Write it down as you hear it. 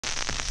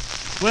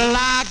Well,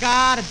 I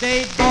got a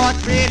date, boy,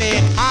 it's really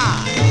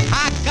hot.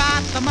 I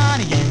got the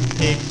money, you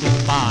pick the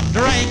spot.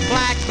 Drink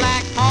black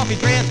coffee,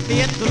 dress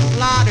fit to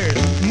slaughter.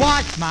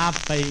 Wash my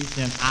face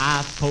in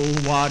ice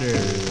cold water.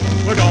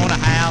 We're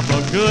gonna have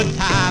a good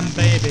time,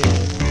 baby.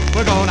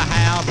 We're gonna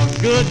have a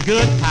good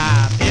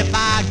time. If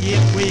I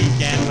get weak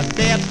and my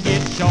steps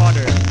get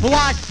shorter,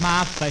 wash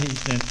my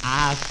face in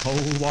ice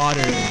cold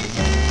water.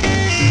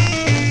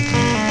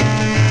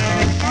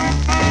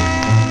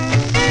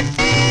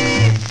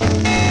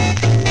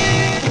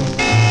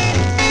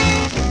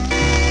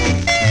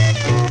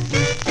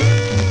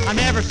 I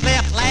never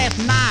slept last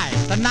night,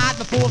 the night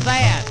before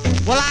that.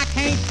 Well, I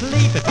can't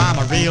sleep if I'm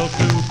a real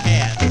true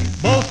cat.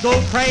 Both go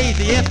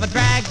crazy if a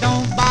drag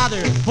don't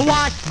bother.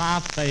 Wash my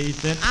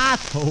face in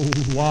ice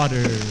cold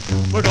water.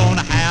 We're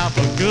gonna have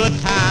a good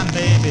time,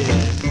 baby.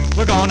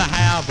 We're gonna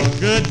have a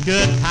good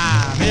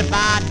time. If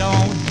I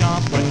don't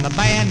jump when the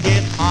band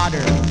gets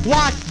hotter,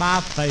 wash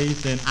my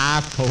face in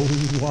ice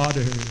cold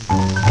water.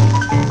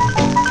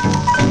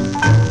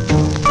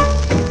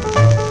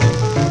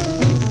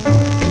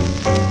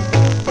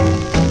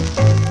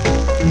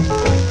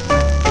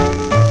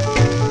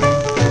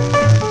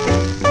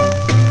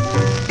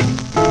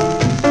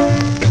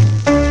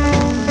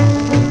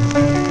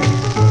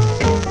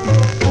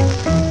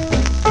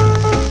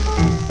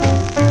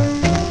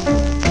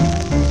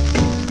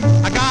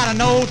 An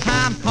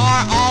old-time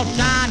car, all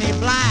shiny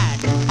black,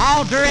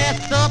 all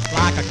dressed up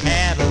like a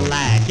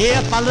Cadillac.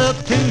 If I look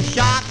too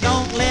shot,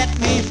 don't let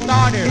me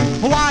start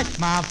her. Wash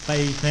my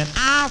face in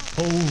ice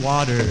cold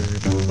water.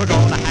 We're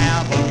gonna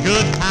have a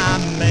good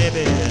time,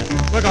 baby.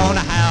 We're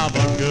gonna have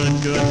a good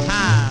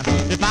time.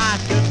 If I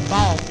should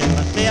balk and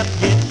my steps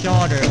get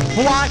shorter,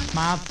 wash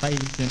my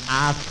face in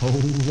ice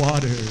cold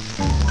water.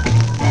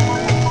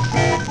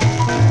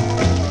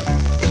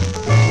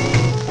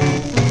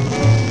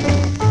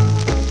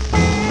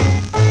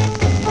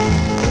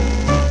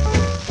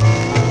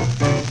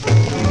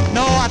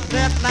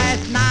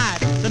 Last night,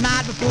 the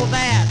night before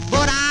that,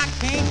 but I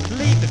can't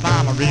sleep if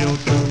I'm a real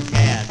true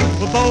cat.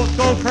 We'll both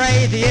go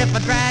crazy if a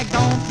drag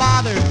don't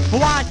bother.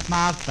 Wash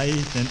my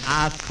face in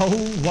ice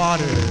cold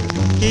water.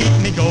 Keep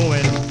me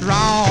going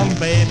strong,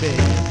 baby.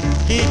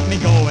 Keep me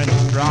going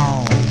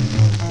strong.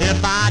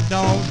 If I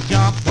don't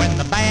jump when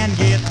the band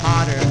gets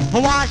hotter,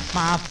 wash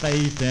my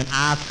face in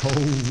ice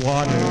cold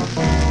water.